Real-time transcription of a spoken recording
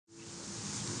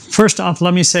First off,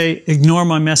 let me say, ignore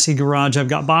my messy garage. I've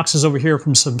got boxes over here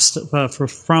from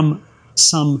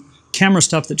some camera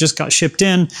stuff that just got shipped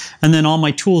in, and then all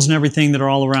my tools and everything that are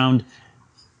all around.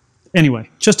 Anyway,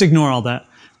 just ignore all that.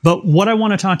 But what I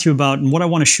want to talk to you about and what I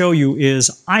want to show you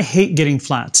is I hate getting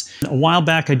flats. A while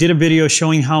back, I did a video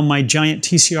showing how my giant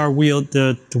TCR wheel,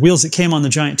 the wheels that came on the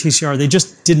giant TCR, they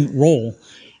just didn't roll.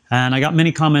 And I got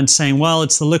many comments saying, well,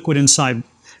 it's the liquid inside.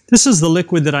 This is the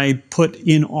liquid that I put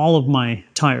in all of my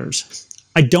tires.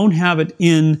 I don't have it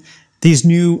in these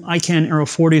new ICAN Aero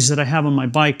 40s that I have on my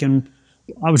bike, and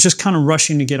I was just kind of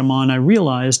rushing to get them on. I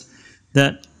realized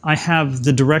that I have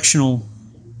the directional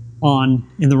on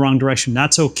in the wrong direction.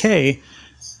 That's okay,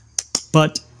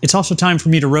 but it's also time for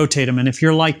me to rotate them. And if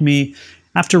you're like me,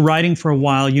 after riding for a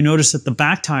while, you notice that the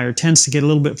back tire tends to get a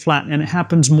little bit flat, and it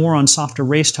happens more on softer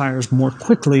race tires more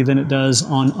quickly than it does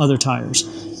on other tires.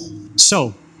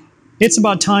 So it's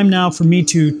about time now for me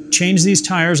to change these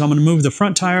tires. I'm going to move the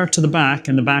front tire to the back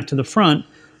and the back to the front,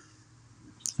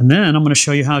 and then I'm going to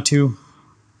show you how to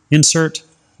insert.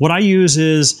 What I use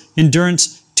is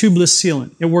Endurance tubeless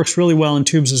sealant. It works really well in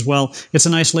tubes as well. It's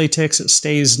a nice latex. It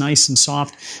stays nice and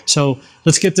soft. So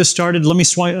let's get this started. Let me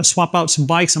swap out some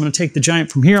bikes. I'm going to take the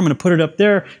Giant from here. I'm going to put it up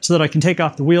there so that I can take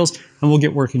off the wheels, and we'll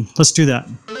get working. Let's do that.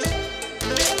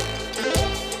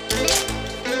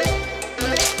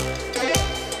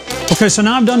 Okay, so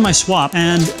now I've done my swap,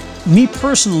 and me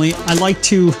personally, I like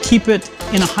to keep it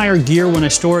in a higher gear when I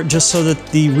store it, just so that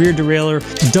the rear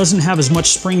derailleur doesn't have as much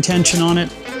spring tension on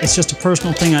it. It's just a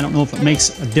personal thing. I don't know if it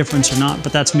makes a difference or not,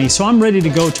 but that's me. So I'm ready to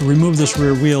go to remove this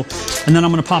rear wheel, and then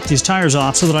I'm going to pop these tires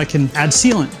off so that I can add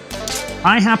sealant.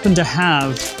 I happen to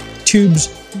have tubes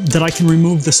that I can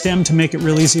remove the stem to make it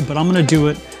real easy, but I'm going to do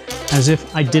it as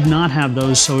if I did not have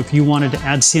those. So if you wanted to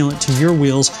add sealant to your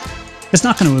wheels, it's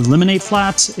not going to eliminate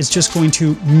flats, it's just going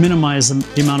to minimize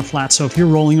the amount of flats. So if you're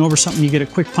rolling over something, you get a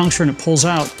quick puncture and it pulls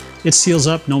out, it seals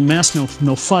up, no mess, no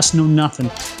fuss, no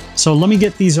nothing. So let me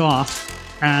get these off,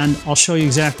 and I'll show you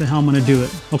exactly how I'm going to do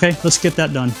it. Okay, let's get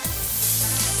that done.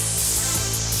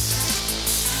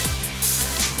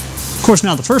 Of course,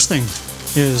 now the first thing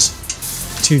is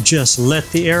to just let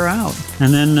the air out,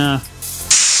 and then I'll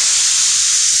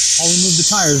remove the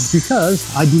tires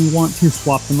because I do want to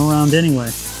swap them around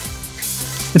anyway.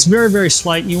 It's very, very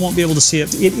slight, and you won't be able to see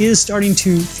it. It is starting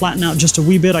to flatten out just a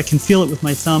wee bit. I can feel it with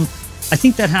my thumb. I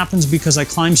think that happens because I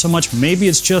climb so much. Maybe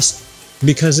it's just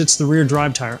because it's the rear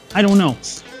drive tire. I don't know.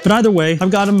 But either way,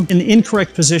 I've got them in the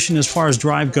incorrect position as far as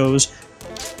drive goes,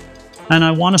 and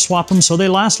I want to swap them so they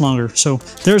last longer. So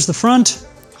there's the front,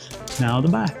 now the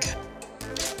back.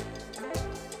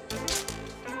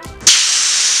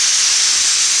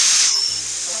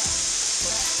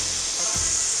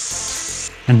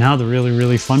 And now the really,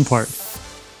 really fun part,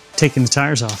 taking the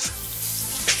tires off.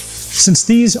 Since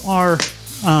these are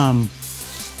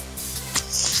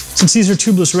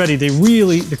tubeless ready, they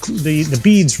really, the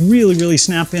beads really, really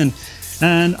snap in.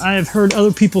 And I've heard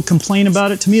other people complain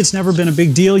about it. To me, it's never been a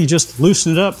big deal. You just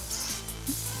loosen it up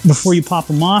before you pop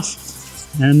them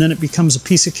off, and then it becomes a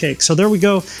piece of cake. So there we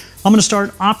go. I'm gonna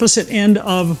start opposite end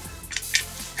of,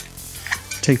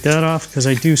 take that off because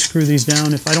I do screw these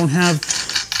down. If I don't have,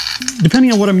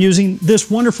 depending on what I'm using,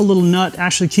 this wonderful little nut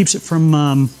actually keeps it from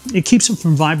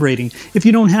vibrating. If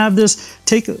you don't have this,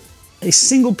 take a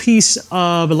single piece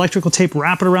of electrical tape,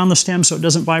 wrap it around the stem so it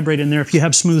doesn't vibrate in there if you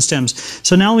have smooth stems.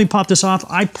 So now let me pop this off.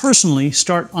 I personally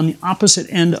start on the opposite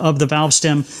end of the valve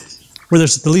stem where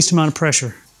there's the least amount of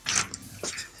pressure.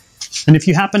 And if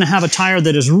you happen to have a tire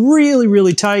that is really,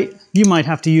 really tight, you might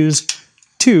have to use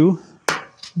two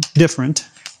different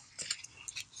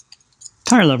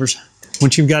tire levers.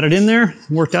 Once you've got it in there,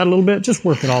 worked out a little bit, just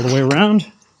work it all the way around.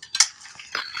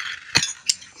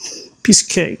 Piece of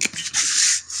cake.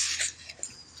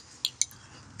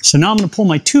 So now I'm going to pull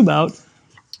my tube out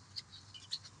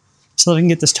so that I can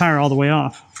get this tire all the way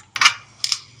off.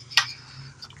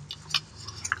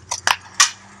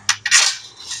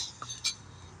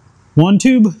 One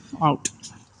tube, out.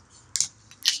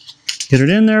 Get it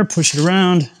in there, push it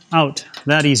around, out.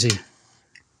 That easy.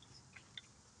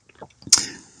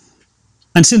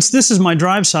 And since this is my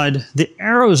drive side, the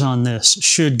arrows on this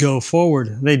should go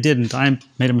forward. They didn't. I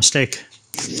made a mistake.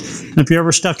 And if you're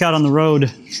ever stuck out on the road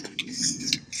and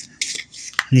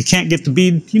you can't get the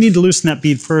bead, you need to loosen that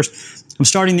bead first. I'm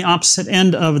starting the opposite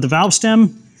end of the valve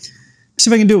stem. See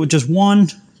if I can do it with just one.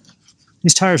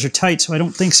 These tires are tight, so I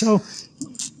don't think so.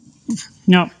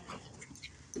 No.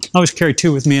 I always carry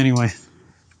two with me anyway.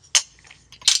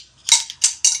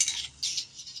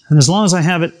 And as long as I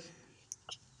have it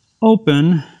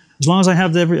open, As long as I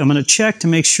have I'm going to check to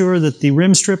make sure that the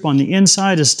rim strip on the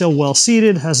inside is still well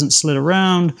seated, hasn't slid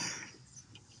around,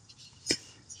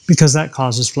 because that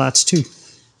causes flats too.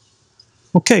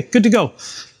 Okay, good to go.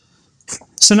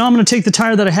 So now I'm going to take the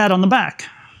tire that I had on the back.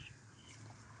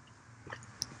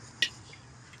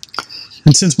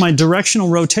 And since my directional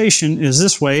rotation is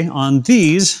this way on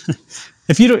these,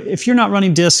 if you're not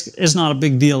running discs, it's not a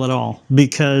big deal at all,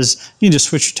 because you just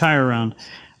switch your tire around.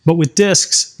 But with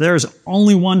discs, there's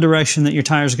only one direction that your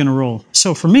tire is going to roll.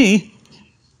 So for me,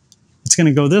 it's going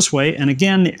to go this way. And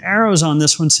again, the arrows on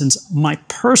this one, since my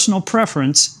personal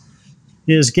preference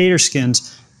is gator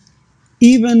skins,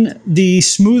 even the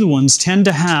smooth ones tend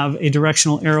to have a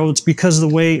directional arrow. It's because of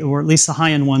the way, or at least the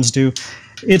high-end ones do,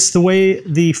 it's the way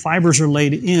the fibers are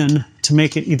laid in to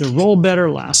make it either roll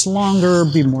better, last longer,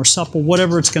 be more supple,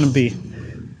 whatever it's going to be.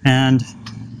 And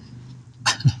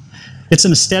it's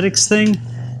an aesthetics thing.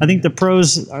 I think the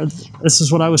pros are, this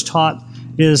is what I was taught,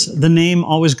 is the name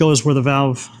always goes where the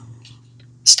valve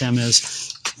stem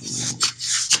is.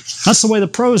 That's the way the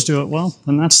pros do it. Well,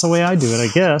 then that's the way I do it,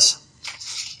 I guess.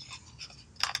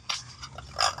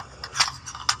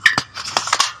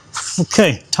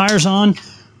 Okay, tires on.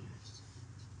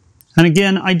 And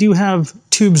again, I do have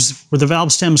tubes where the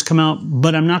valve stems come out,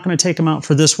 but I'm not going to take them out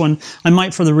for this one. I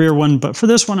might for the rear one, but for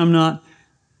this one I'm not.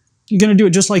 You're going to do it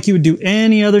just like you would do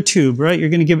any other tube, right? You're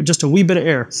going to give it just a wee bit of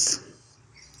air.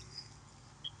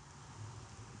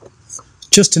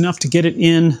 Just enough to get it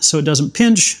in so it doesn't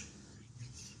pinch.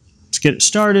 Let's get it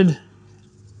started.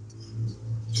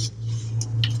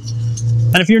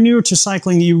 And if you're newer to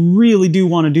cycling, you really do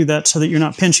want to do that so that you're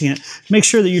not pinching it. Make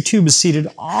sure that your tube is seated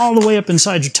all the way up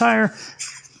inside your tire.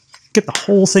 Get the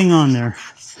whole thing on there.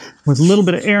 With a little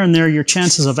bit of air in there, your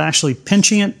chances of actually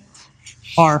pinching it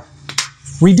are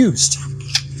reduced.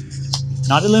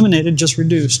 Not eliminated, just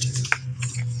reduced.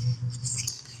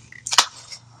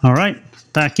 All right,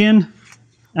 back in.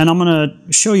 And I'm going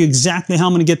to show you exactly how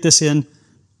I'm going to get this in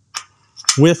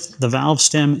with the valve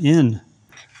stem in.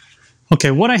 Okay,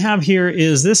 what I have here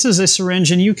is, this is a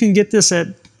syringe, and you can get this at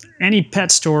any pet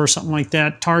store or something like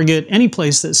that, Target, any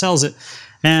place that sells it.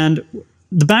 And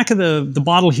the back of the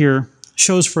bottle here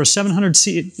shows for a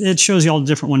 700C, it shows you all the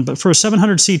different one, but for a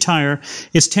 700C tire,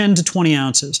 it's 10 to 20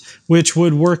 ounces, which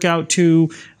would work out to,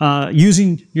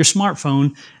 using your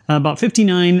smartphone, about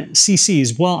 59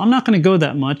 cc's. Well, I'm not going to go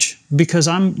that much because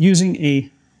I'm using a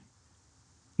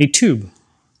tube,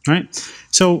 right?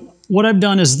 So what I've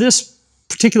done is, this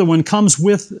particular one comes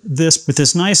with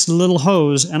this nice little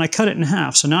hose, and I cut it in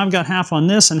half. So now I've got half on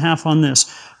this and half on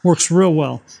this. Works real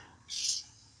well.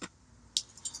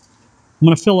 I'm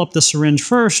going to fill up the syringe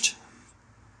first.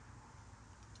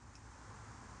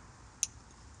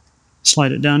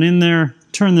 Slide it down in there.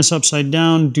 Turn this upside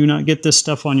down. Do not get this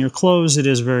stuff on your clothes. It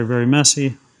is very, very messy.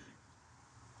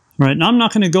 All right, now I'm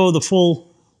not going to go the full,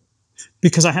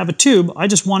 because I have a tube, I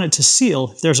just want it to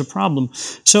seal if there's a problem.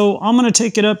 So I'm going to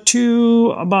take it up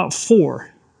to about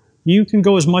 4. You can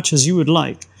go as much as you would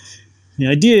like. The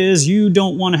idea is you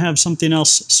don't want to have something else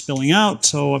spilling out,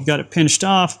 so I've got it pinched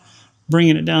off,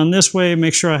 bringing it down this way,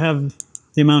 make sure I have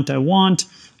the amount I want,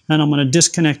 and I'm going to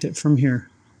disconnect it from here.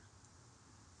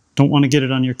 Don't want to get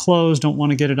it on your clothes, don't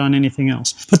want to get it on anything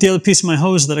else. Put the other piece of my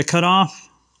hose that I cut off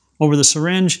over the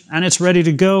syringe, and it's ready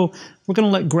to go. We're going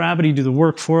to let gravity do the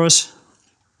work for us.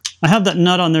 I have that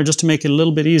nut on there just to make it a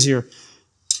little bit easier.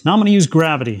 Now I'm going to use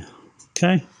gravity,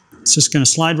 okay? It's just going to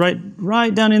slide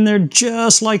right down in there,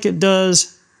 just like it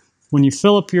does when you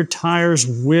fill up your tires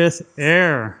with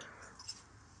air.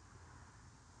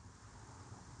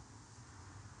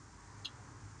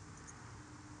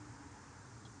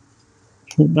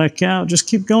 Pull it back out, just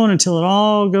keep going until it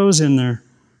all goes in there.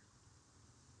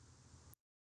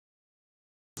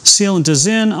 Sealant is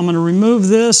in. I'm going to remove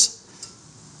this.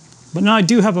 But now I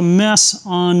do have a mess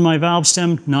on my valve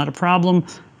stem, not a problem.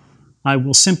 I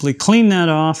will simply clean that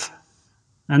off,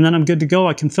 and then I'm good to go.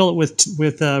 I can fill it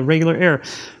with regular air.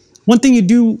 One thing you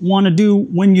do want to do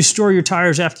when you store your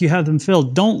tires after you have them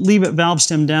filled, don't leave it valve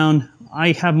stem down.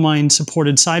 I have mine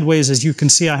supported sideways. As you can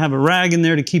see, I have a rag in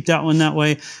there to keep that one that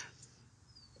way.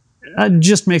 It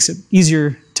just makes it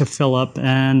easier to fill up,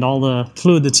 and all the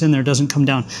fluid that's in there doesn't come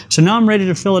down. So now I'm ready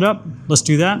to fill it up. Let's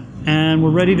do that, and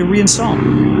we're ready to reinstall.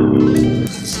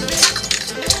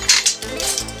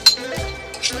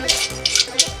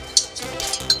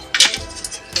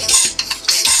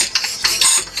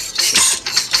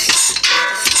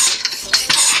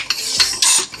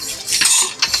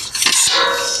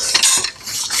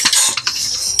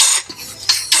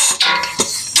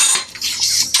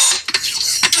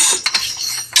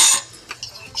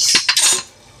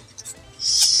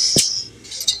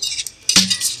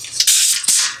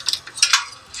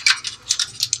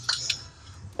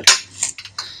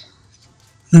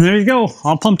 And there you go,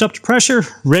 all pumped up to pressure,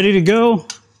 ready to go.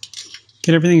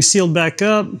 Get everything sealed back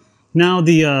up. Now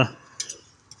the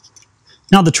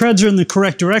treads are in the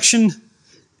correct direction.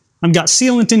 I've got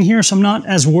sealant in here, so I'm not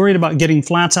as worried about getting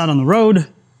flats out on the road.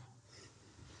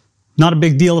 Not a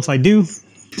big deal if I do.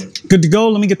 Good to go.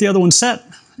 Let me get the other one set,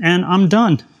 and I'm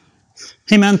done.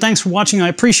 Hey man, thanks for watching. I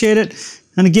appreciate it.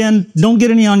 And again, don't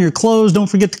get any on your clothes. Don't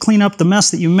forget to clean up the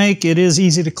mess that you make. It is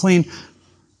easy to clean.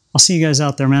 I'll see you guys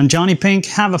out there, man. JonnyPink,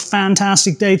 have a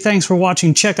fantastic day. Thanks for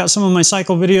watching. Check out some of my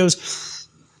cycle videos.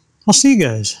 I'll see you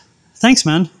guys. Thanks,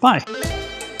 man. Bye.